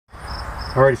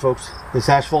Alrighty folks, this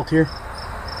asphalt here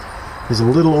is a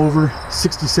little over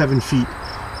 67 feet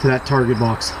to that target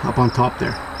box up on top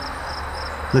there.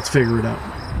 Let's figure it out.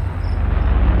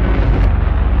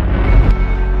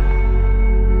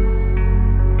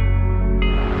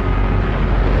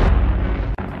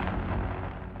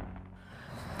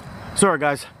 So alright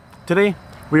guys, today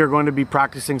we are going to be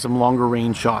practicing some longer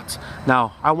range shots.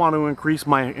 Now I want to increase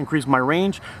my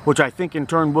range, which I think in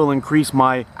turn will increase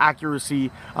my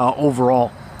accuracy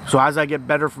overall. So as I get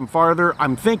better from farther,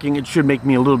 I'm thinking it should make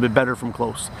me a little bit better from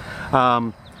close.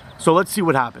 So let's see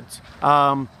what happens.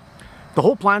 The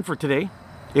whole plan for today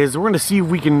is we're going to see if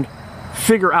we can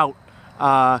figure out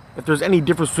if there's any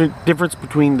difference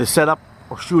between the setup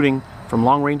or shooting from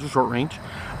long range or short range.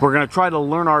 We're going to try to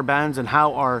learn our bands and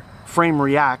how our frame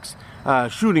reacts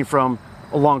shooting from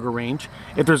a longer range,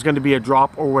 if there's going to be a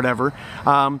drop or whatever.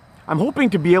 I'm hoping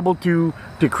to be able to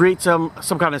create some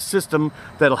kind of system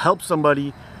that'll help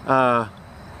somebody,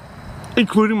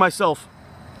 including myself,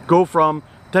 go from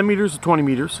 10 meters to 20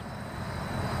 meters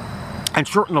and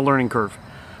shorten the learning curve.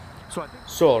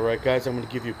 So alright guys, I'm going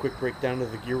to give you a quick breakdown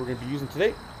of the gear we're going to be using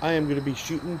today. I am going to be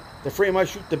shooting the frame I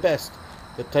shoot the best,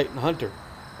 the Titan Hunter.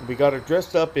 And we got it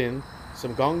dressed up in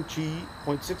some Gong Chi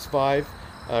 0.65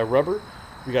 rubber.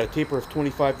 We got a taper of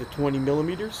 25 to 20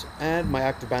 millimeters, and my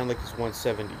active band length is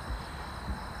 170.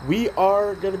 We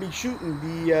are going to be shooting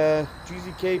the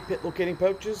GZK pit locating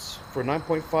pouches for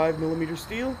 9.5 millimeter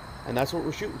steel, and that's what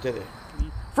we're shooting today.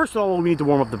 First of all, we need to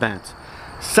warm up the bands.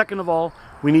 Second of all,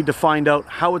 we need to find out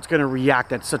how it's going to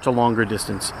react at such a longer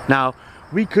distance. Now,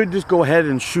 we could just go ahead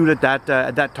and shoot at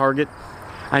that target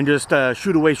and just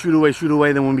shoot away.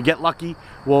 Then when we get lucky,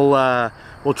 we'll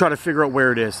try to figure out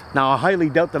where it is. Now, I highly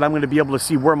doubt that I'm going to be able to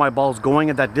see where my ball's going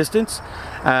at that distance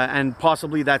and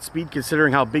possibly that speed,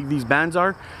 considering how big these bands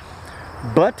are.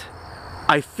 But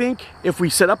I think if we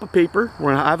set up a paper,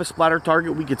 we're going to have a splatter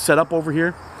target we could set up over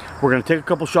here. We're going to take a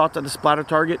couple shots at the splatter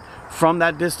target from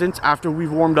that distance after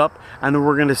we've warmed up, and then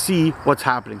we're going to see what's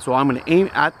happening. So I'm going to aim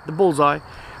at the bullseye,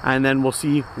 and then we'll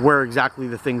see where exactly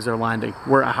the things are landing,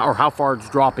 or how far it's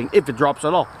dropping, if it drops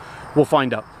at all. We'll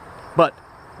find out. But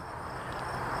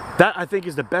that, I think,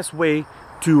 is the best way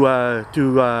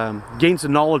to gain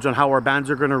some knowledge on how our bands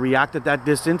are going to react at that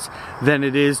distance than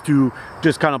it is to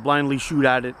just kind of blindly shoot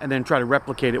at it and then try to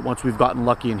replicate it once we've gotten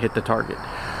lucky and hit the target.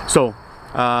 So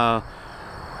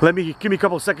give me a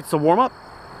couple of seconds to warm up,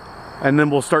 and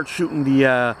then we'll start shooting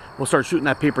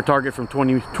that paper target from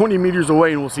 20 meters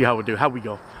away, and we'll see how we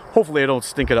go. Hopefully I don't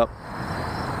stink it up.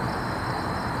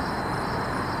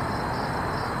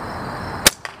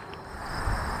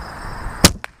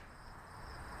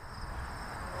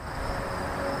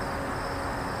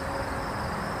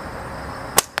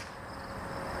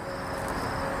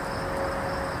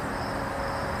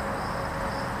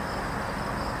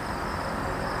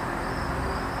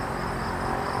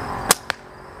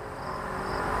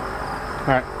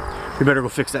 Alright, we better go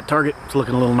fix that target. It's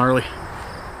looking a little gnarly.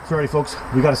 So alrighty folks,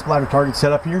 we got a splatter target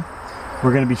set up here.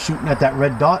 We're going to be shooting at that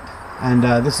red dot, and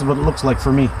this is what it looks like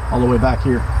for me all the way back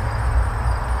here.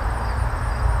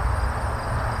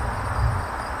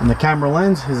 And the camera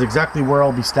lens is exactly where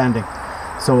I'll be standing.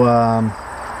 So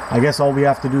I guess all we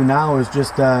have to do now is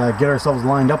just get ourselves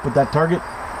lined up with that target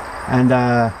and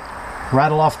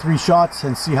rattle off 3 shots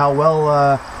and see how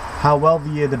well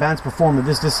the bands perform at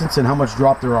this distance and how much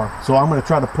drop there are. So I'm going to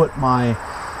try to put my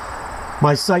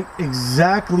sight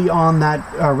exactly on that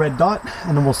red dot,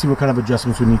 and then we'll see what kind of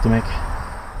adjustments we need to make.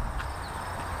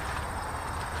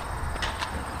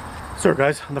 So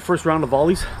guys, on the first round of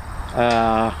volleys,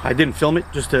 I didn't film it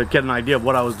just to get an idea of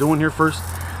what I was doing here first.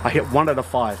 I hit 1 out of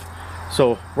 5.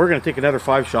 So we're going to take another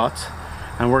 5 shots,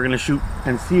 and we're going to shoot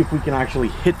and see if we can actually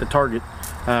hit the target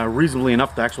reasonably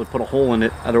enough to actually put a hole in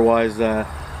it. Otherwise,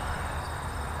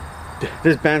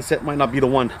 this band set might not be the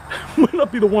one. Might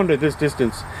not be the one at this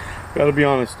distance. Gotta be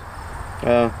honest.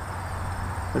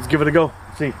 Let's give it a go.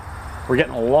 Let's see, we're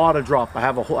getting a lot of drop. I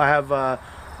have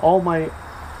all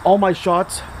my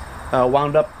shots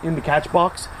wound up in the catch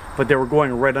box, but they were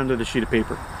going right under the sheet of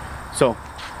paper. So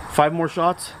 5 more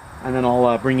shots, and then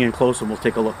I'll bring you in close and we'll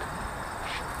take a look.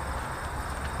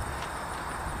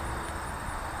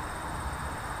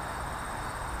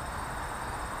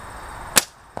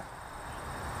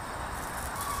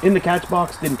 In the catch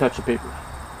box, didn't touch the paper.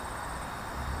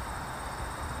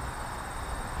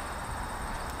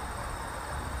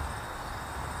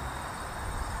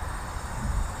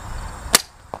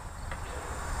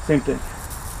 Same thing.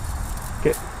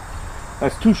 Okay,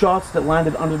 that's 2 shots that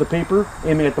landed under the paper,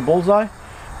 aiming at the bullseye.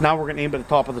 Now we're going to aim at the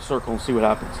top of the circle and see what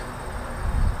happens.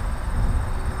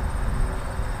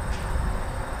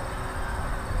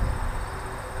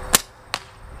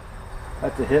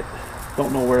 That's a hit.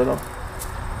 Don't know where though.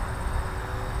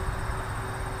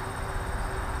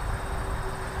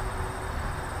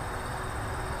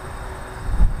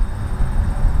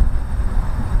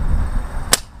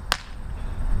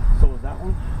 So was that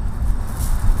one.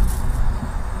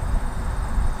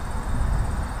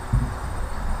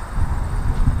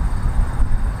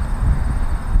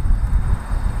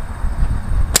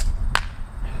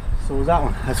 So was that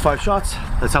one. That's 5 shots.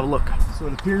 Let's have a look. So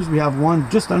it appears we have one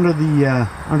just under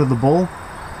the bowl,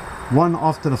 one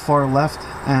off to the far left,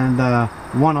 and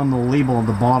one on the label at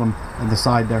the bottom and the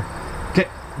side there. Okay,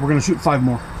 we're gonna shoot 5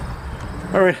 more.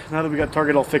 All right, now that we got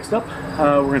target all fixed up,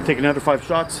 we're gonna take another 5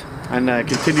 shots and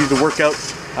continue to work out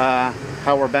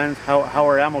how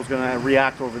our ammo is gonna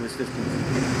react over this distance.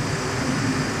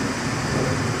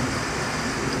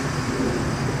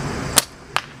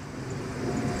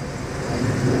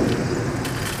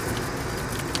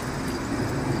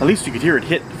 At least you could hear it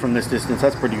hit from this distance.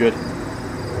 That's pretty good.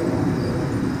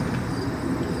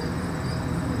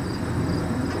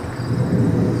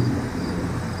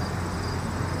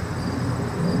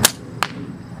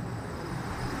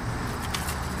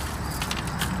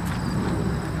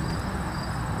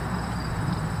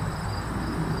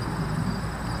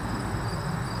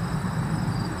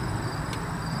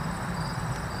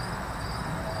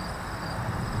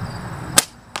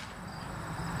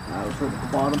 That was right at the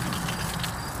bottom.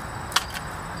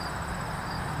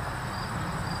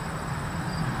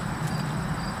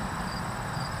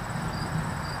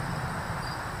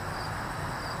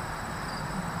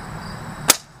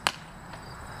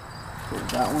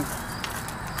 That one.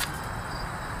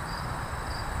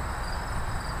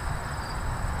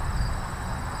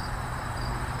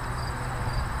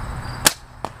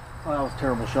 Oh, that was a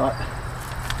terrible shot.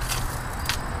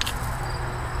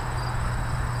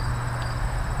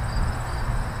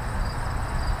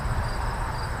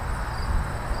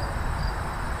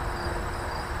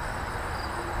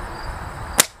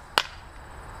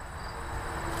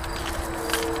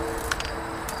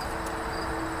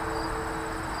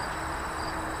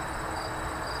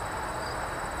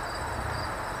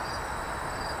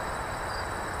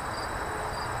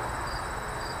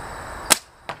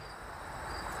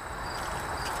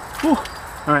 Whew.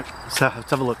 All right, let's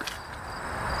have a look.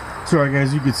 So, all right,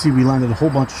 guys, you can see we landed a whole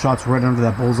bunch of shots right under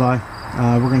that bullseye.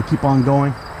 We're going to keep on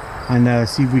going and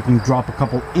see if we can drop a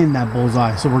couple in that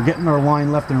bullseye. So we're getting our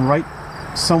line left and right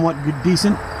somewhat good,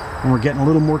 decent, and we're getting a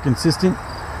little more consistent.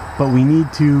 But we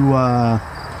need to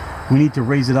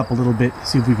raise it up a little bit.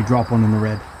 See if we could drop one in the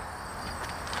red.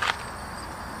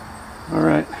 All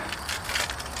right.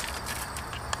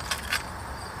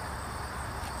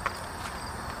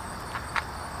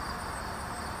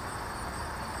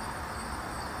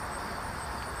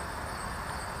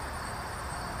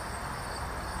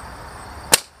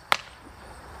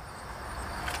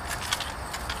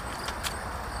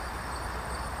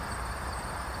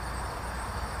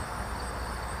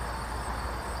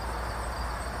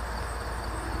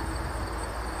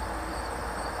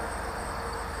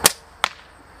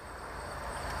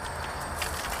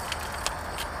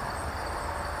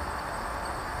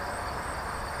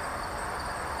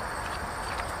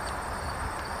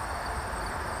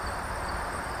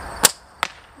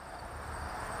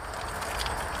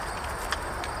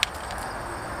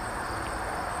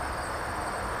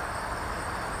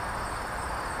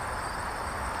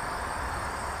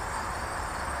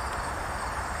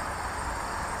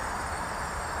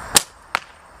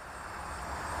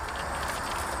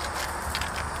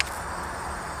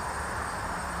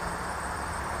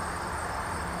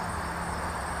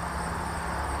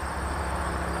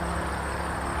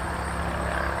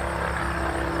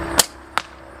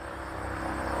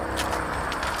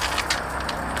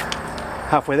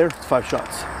 Halfway there, it's 5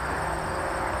 shots.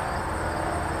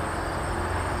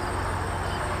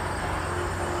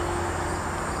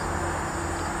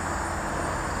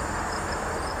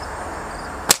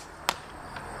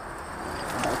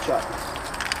 Bad shot.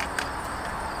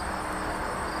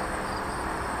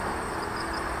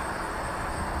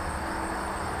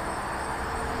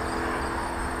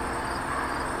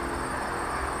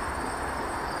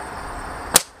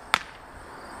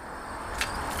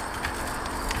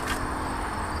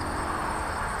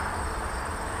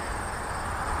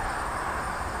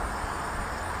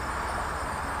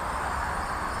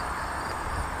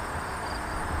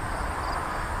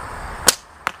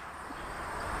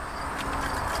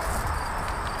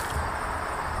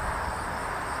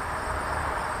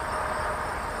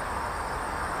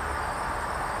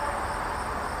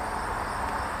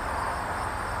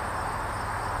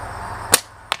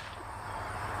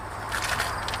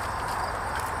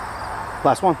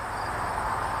 Last one.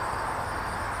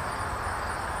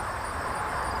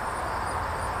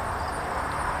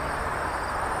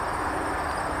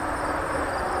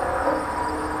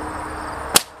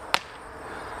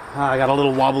 I got a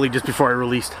little wobbly just before I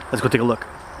released. Let's go take a look.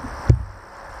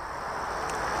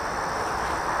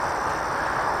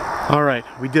 All right,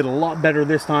 we did a lot better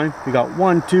this time. We got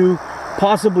 1, 2,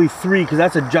 possibly 3, because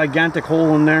that's a gigantic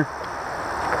hole in there.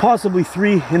 Possibly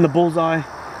 3 in the bullseye,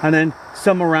 and then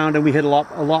some around, and we hit a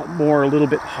lot more, a little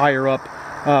bit higher up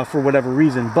for whatever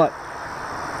reason. But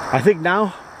I think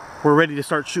now we're ready to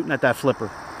start shooting at that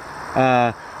flipper.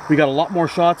 We got a lot more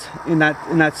shots in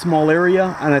that small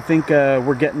area, and I think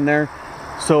we're getting there.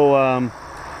 So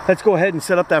let's go ahead and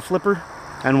set up that flipper,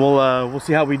 and we'll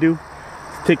see how we do.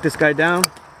 Take this guy down.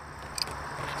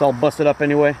 It's all busted up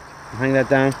anyway. Hang that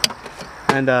down,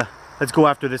 and let's go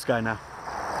after this guy now.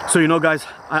 So, you know, guys,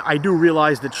 I do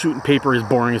realize that shooting paper is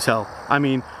boring as hell. I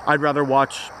mean, I'd rather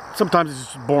watch. Sometimes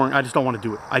it's just boring. I just don't want to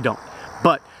do it. I don't.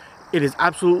 But it is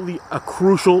absolutely a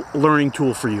crucial learning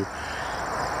tool for you.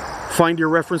 Find your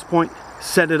reference point,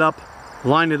 set it up,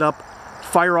 line it up,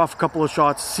 fire off a couple of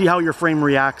shots, see how your frame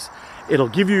reacts. It'll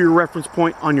give you your reference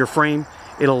point on your frame.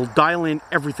 It'll dial in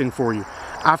everything for you.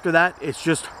 After that, it's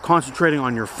just concentrating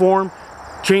on your form,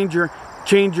 change your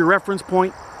reference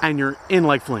point, and you're in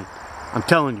like flame. I'm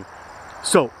telling you.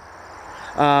 So,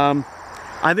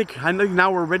 I think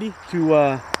now we're ready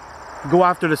to go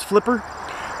after this flipper.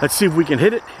 Let's see if we can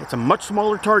hit it. It's a much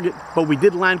smaller target, but we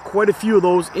did land quite a few of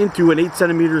those into an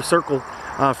 8-centimeter circle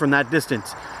from that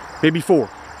distance, maybe 4.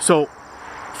 So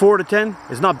 4 to 10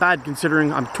 is not bad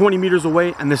considering I'm 20 meters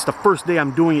away, and this is the first day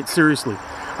I'm doing it seriously.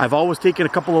 I've always taken a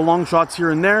couple of long shots here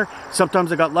and there.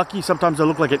 Sometimes I got lucky, sometimes I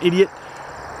look like an idiot.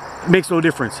 It makes no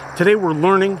difference. Today we're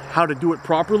learning how to do it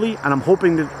properly, and I'm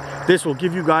hoping that this will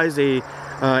give you guys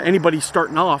anybody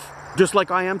starting off, just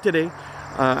like I am today,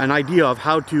 an idea of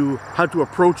how to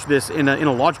approach this in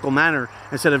a logical manner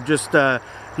instead of just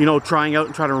you know, trying out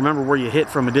and trying to remember where you hit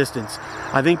from a distance.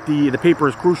 I think the paper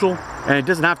is crucial, and it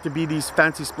doesn't have to be these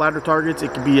fancy splatter targets.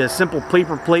 It can be a simple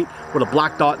paper plate with a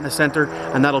black dot in the center,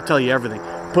 and that'll tell you everything.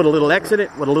 Put a little X in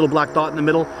it with a little black dot in the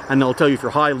middle, and it'll tell you if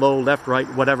you're high, low, left, right,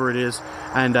 whatever it is,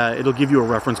 and it'll give you a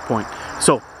reference point.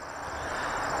 So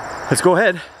let's go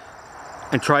ahead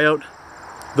and try out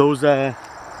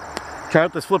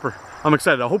this flipper. I'm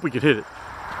excited. I hope we could hit it.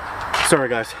 Sorry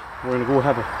guys, we're gonna go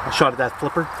have a shot at that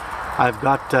flipper. I've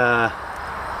got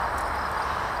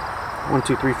 1,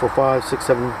 2, 3, 4, 5, 6,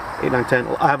 7, 8, 9, 10.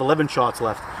 I have 11 shots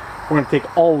left. We're gonna take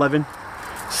all 11,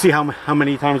 see how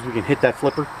many times we can hit that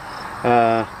flipper,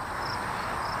 and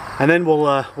then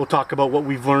we'll talk about what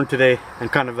we've learned today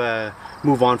and kind of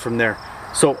move on from there.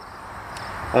 So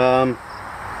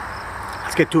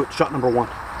let's get to it. Shot number 1.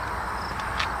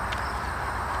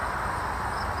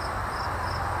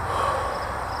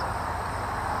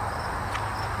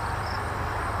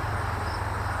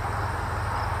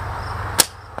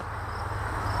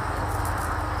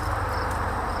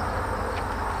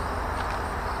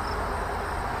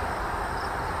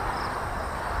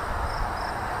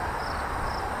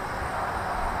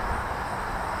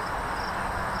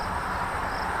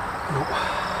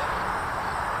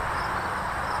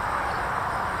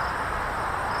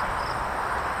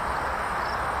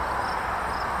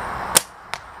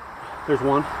 There's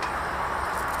one.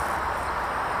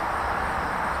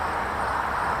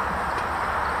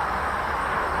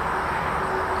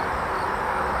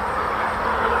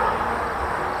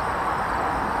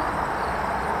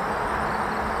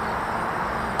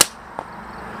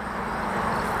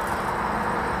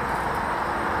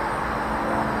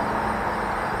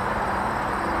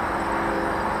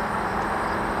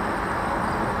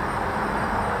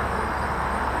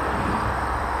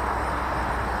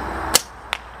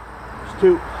 There's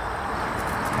 2.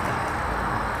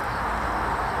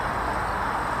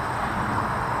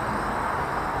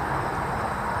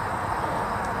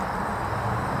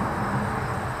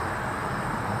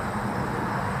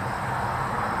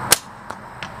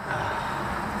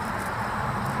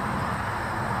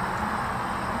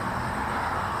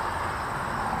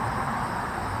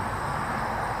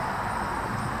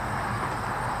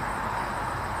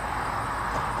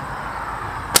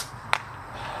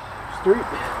 There's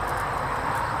 3.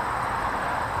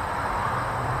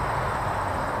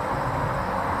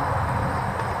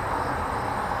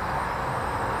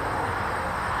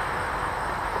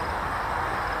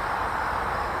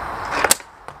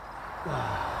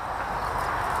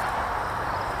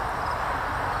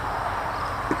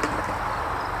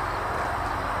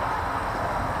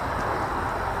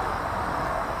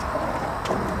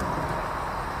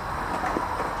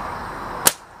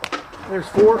 There's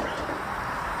 4.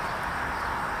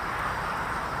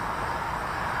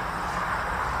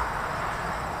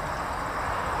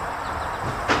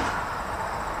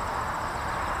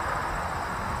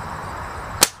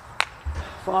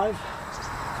 Five.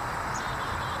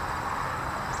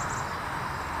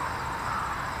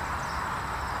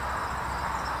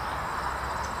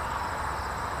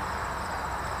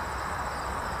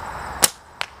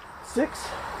 6.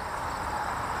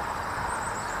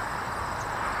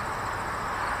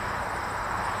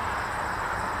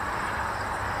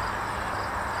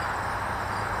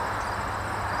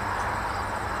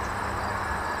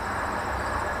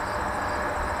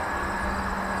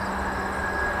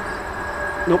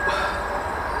 Nope.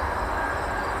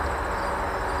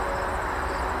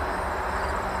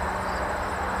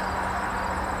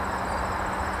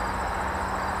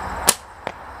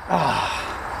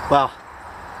 Wow.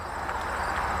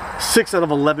 6 out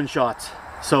of 11 shots.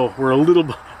 So we're a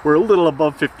little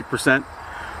above 50%,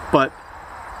 but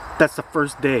that's the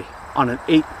first day on an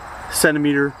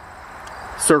 8-centimeter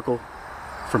circle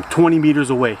from 20 meters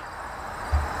away.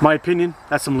 My opinion,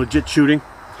 that's some legit shooting,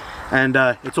 and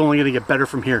it's only going to get better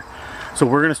from here. So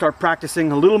we're going to start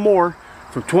practicing a little more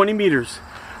from 20 meters,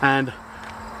 and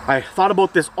I thought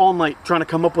about this all night, trying to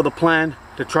come up with a plan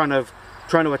to trying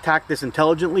to attack this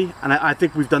intelligently, and I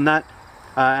think we've done that.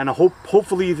 And I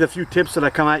hopefully the few tips that I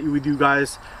come at you with you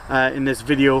guys in this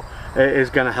video is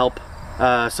going to help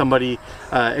somebody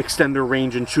extend their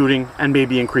range in shooting and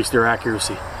maybe increase their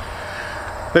accuracy.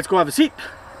 Let's go have a seat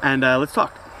and let's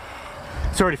talk.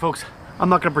 Sorry folks, I'm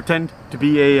not going to pretend to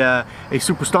be a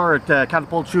superstar at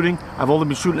catapult shooting. I've only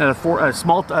been shooting at a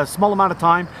small amount of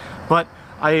time, but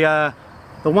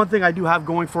the one thing I do have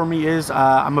going for me is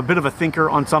I'm a bit of a thinker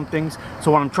on some things.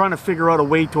 So when I'm trying to figure out a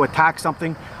way to attack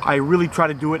something, I really try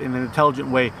to do it in an intelligent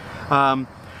way. I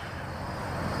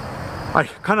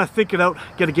kind of think it out,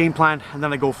 get a game plan, and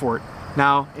then I go for it.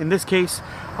 Now, in this case,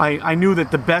 I knew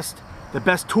that the best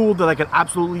tool that I could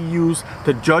absolutely use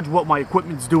to judge what my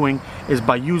equipment's doing is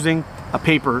by using a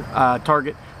paper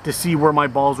target to see where my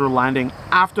balls were landing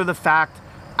after the fact,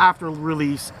 after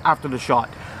release, after the shot.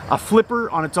 A flipper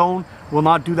on its own will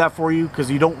not do that for you because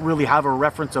you don't really have a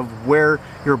reference of where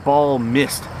your ball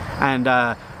missed, and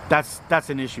that's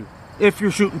an issue. If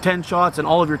you're shooting 10 shots and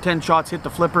all of your 10 shots hit the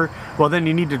flipper, well then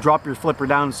you need to drop your flipper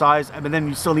down in size, and then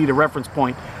you still need a reference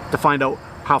point to find out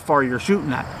how far you're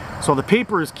shooting at. So the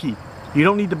paper is key. You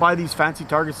don't need to buy these fancy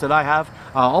targets that I have.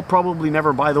 I'll probably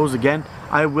never buy those again.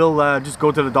 I will just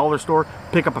go to the dollar store,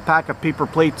 pick up a pack of paper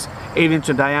plates, 8-inch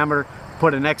in diameter,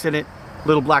 put an X in it,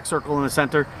 little black circle in the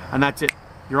center, and that's it.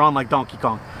 You're on like Donkey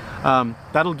Kong.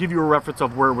 That'll give you a reference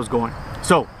of where it was going.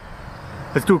 So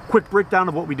let's do a quick breakdown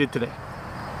of what we did today.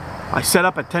 I set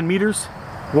up at 10 meters,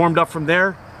 warmed up from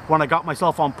there. When I got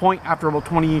myself on point after about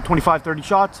 20, 25, 30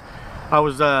 shots, I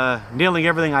was nailing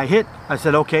everything I hit. I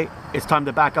said, okay, it's time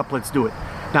to back up, let's do it.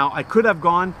 Now, I could have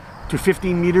gone to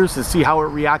 15 meters to see how it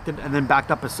reacted and then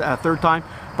backed up a third time,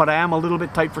 but I am a little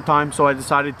bit tight for time, so I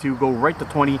decided to go right to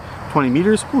 20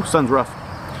 meters. Ooh, sun's rough.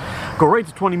 Go right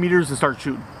to 20 meters and start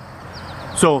shooting.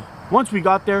 So once we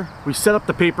got there, we set up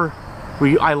the paper.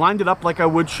 I lined it up like I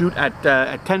would shoot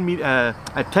at 10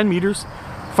 meters,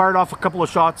 fired off a couple of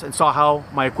shots and saw how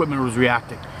my equipment was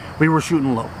reacting. We were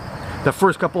shooting low. The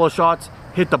first couple of shots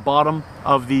hit the bottom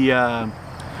of the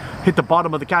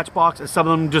catch box, and some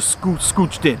of them just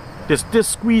scooched in,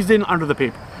 just squeezed in under the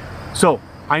paper. So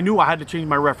I knew I had to change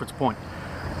my reference point.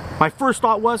 My first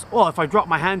thought was, oh, if I drop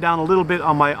my hand down a little bit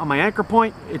on my anchor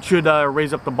point, it should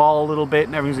raise up the ball a little bit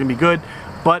and everything's gonna be good.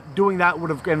 But doing that would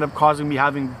have ended up causing me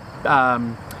having,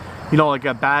 you know, like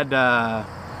a bad, bad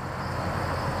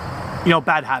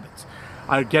habits.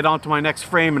 I'd get onto my next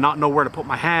frame and not know where to put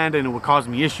my hand, and it would cause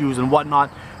me issues and whatnot.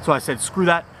 So I said, screw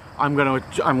that. I'm gonna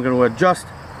adjust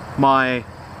my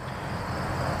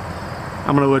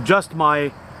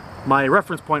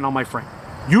reference point on my frame.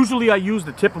 Usually I use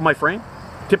the tip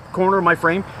corner of my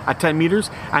frame at 10 meters,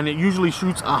 and it usually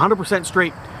shoots 100%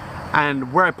 straight.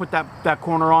 And where I put that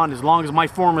corner on, as long as my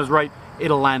form is right,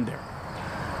 it'll land there.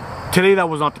 Today that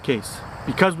was not the case.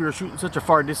 Because we were shooting such a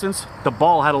far distance, the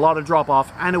ball had a lot of drop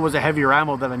off, and it was a heavier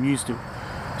ammo than I'm used to.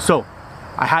 So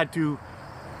I had to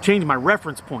change my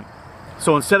reference point.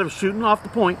 So instead of shooting off the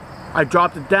point, I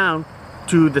dropped it down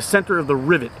to the center of the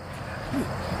rivet.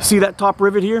 See that top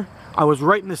rivet here? I was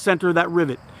right in the center of that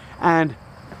rivet. And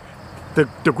the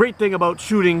great thing about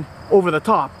shooting over the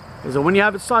top is that when you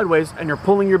have it sideways and you're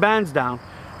pulling your bands down,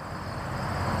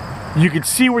 you can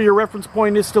see where your reference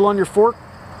point is still on your fork,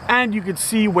 and you can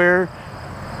see where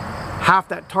half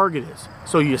that target is.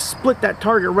 So you split that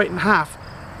target right in half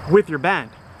with your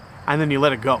band, and then you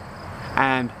let it go.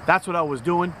 And that's what I was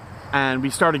doing, and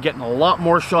we started getting a lot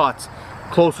more shots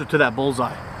closer to that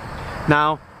bullseye.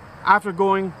 Now, after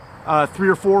going 3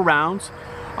 or 4 rounds,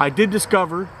 I did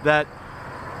discover that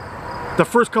the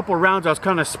first couple of rounds I was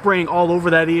kind of spraying all over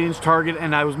that 8-inch target,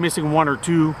 and I was missing 1 or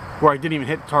 2 where I didn't even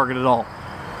hit the target at all.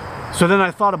 So then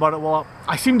I thought about it, well,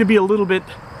 I seem to be a little bit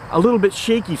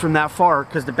shaky from that far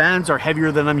because the bands are heavier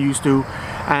than I'm used to,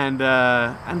 and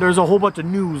there's a whole bunch of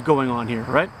news going on here,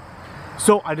 right?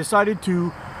 So I decided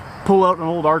to pull out an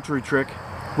old archery trick,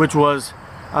 which was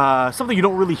something you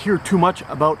don't really hear too much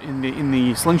about in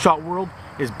the slingshot world,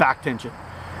 is back tension.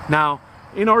 Now,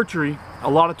 in archery, a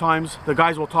lot of times the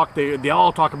guys will talk, they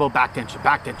all talk about back tension,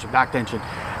 back tension, back tension.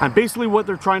 And basically what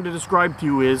they're trying to describe to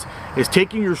you is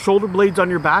taking your shoulder blades on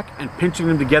your back and pinching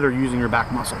them together using your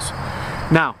back muscles.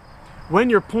 Now, when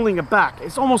you're pulling it back,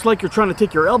 it's almost like you're trying to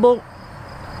take your elbow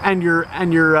and your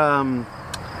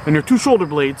two shoulder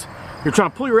blades. You're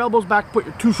trying to pull your elbows back, put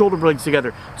your two shoulder blades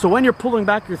together. So when you're pulling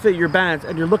back your bands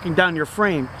and you're looking down your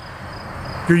frame,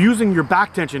 you're using your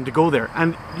back tension to go there,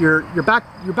 and your back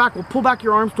will pull back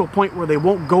your arms to a point where they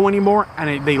won't go anymore,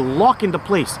 and they lock into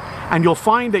place. And you'll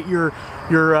find that your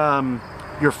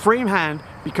frame hand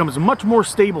becomes much more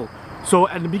stable. So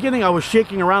at the beginning, I was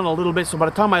shaking around a little bit. So by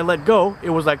the time I let go,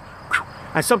 it was like,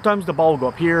 and sometimes the ball will go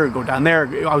up here and go down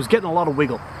there. I was getting a lot of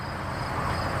wiggle.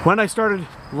 When I started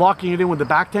locking it in with the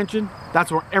back tension,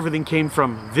 that's where everything came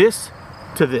from this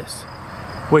to this,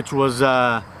 which was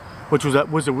a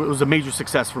major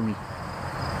success for me.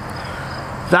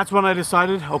 That's when I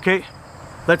decided, okay,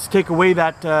 let's take away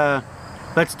that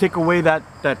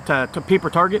paper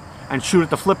target and shoot at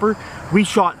the flipper. We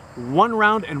shot one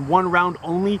round and one round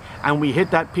only, and we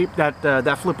hit that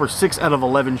flipper 6 out of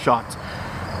 11 shots.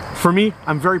 For me,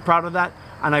 I'm very proud of that.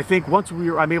 And I think once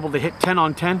I'm able to hit 10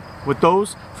 on 10 with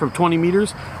those from 20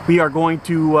 meters, we are going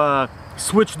to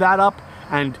switch that up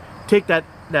and take that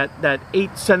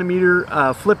 8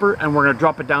 centimeter flipper, and we're going to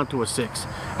drop it down to a 6.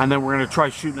 And then we're going to try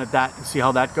shooting at that and see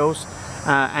how that goes,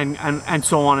 and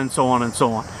so on and so on and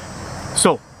so on.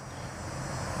 So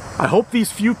I hope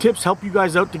these few tips help you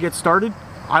guys out to get started.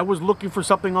 I was looking for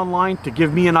something online to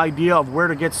give me an idea of where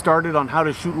to get started on how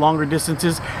to shoot longer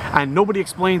distances, and nobody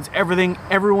explains everything.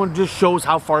 Everyone just shows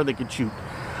how far they could shoot.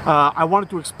 I wanted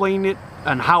to explain it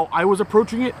and how I was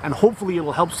approaching it, and hopefully it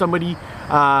will help somebody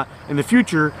in the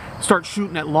future start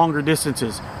shooting at longer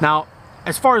distances. Now,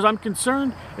 as far as I'm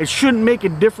concerned, it shouldn't make a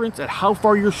difference at how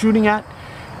far you're shooting at.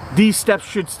 These steps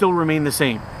should still remain the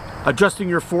same. Adjusting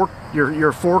your fork,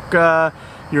 your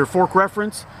fork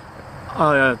reference,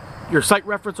 your sight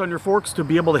reference on your forks to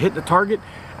be able to hit the target,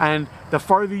 and the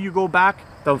farther you go back,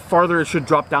 the farther it should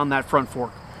drop down that front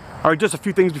fork. All right, just a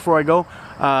few things before I go.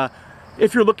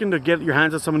 If you're looking to get your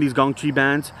hands on some of these Gong Chi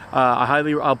bands,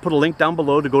 I'll put a link down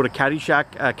below to go to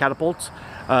Caddyshack catapults.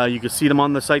 You can see them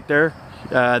on the site there.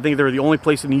 I think they're the only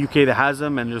place in the UK that has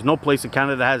them, and there's no place in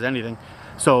Canada that has anything,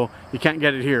 so you can't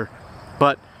get it here.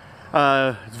 But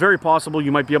it's very possible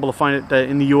you might be able to find it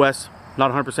in the US. Not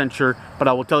 100% sure, but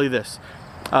I will tell you this.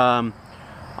 I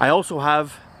also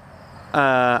have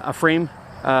a frame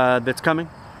that's coming,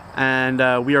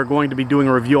 and we are going to be doing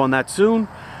a review on that soon.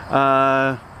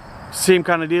 Same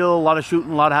kind of deal, a lot of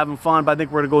shooting, a lot of having fun, but I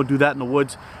think we're going to go do that in the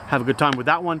woods, have a good time with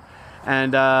that one.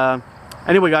 And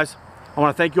anyway, guys, I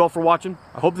want to thank you all for watching.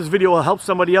 I hope this video will help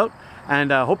somebody out,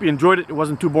 and I hope you enjoyed it. It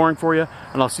wasn't too boring for you,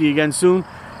 and I'll see you again soon.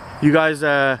 You guys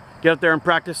get out there and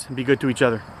practice and be good to each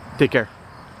other. Take care.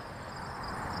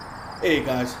 Hey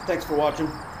guys, thanks for watching.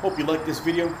 Hope you liked this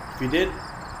video. If you did,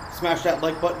 smash that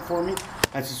like button for me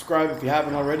and subscribe if you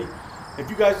haven't already. If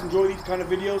you guys enjoy these kind of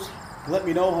videos, let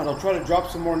me know, and I'll try to drop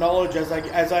some more knowledge as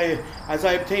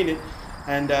I obtain it,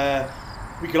 and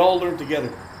we can all learn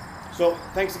together. So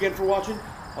thanks again for watching.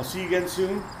 I'll see you again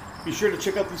soon. Be sure to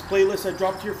check out these playlists I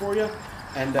dropped here for you,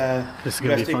 and you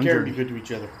guys take care and be good to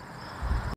each other.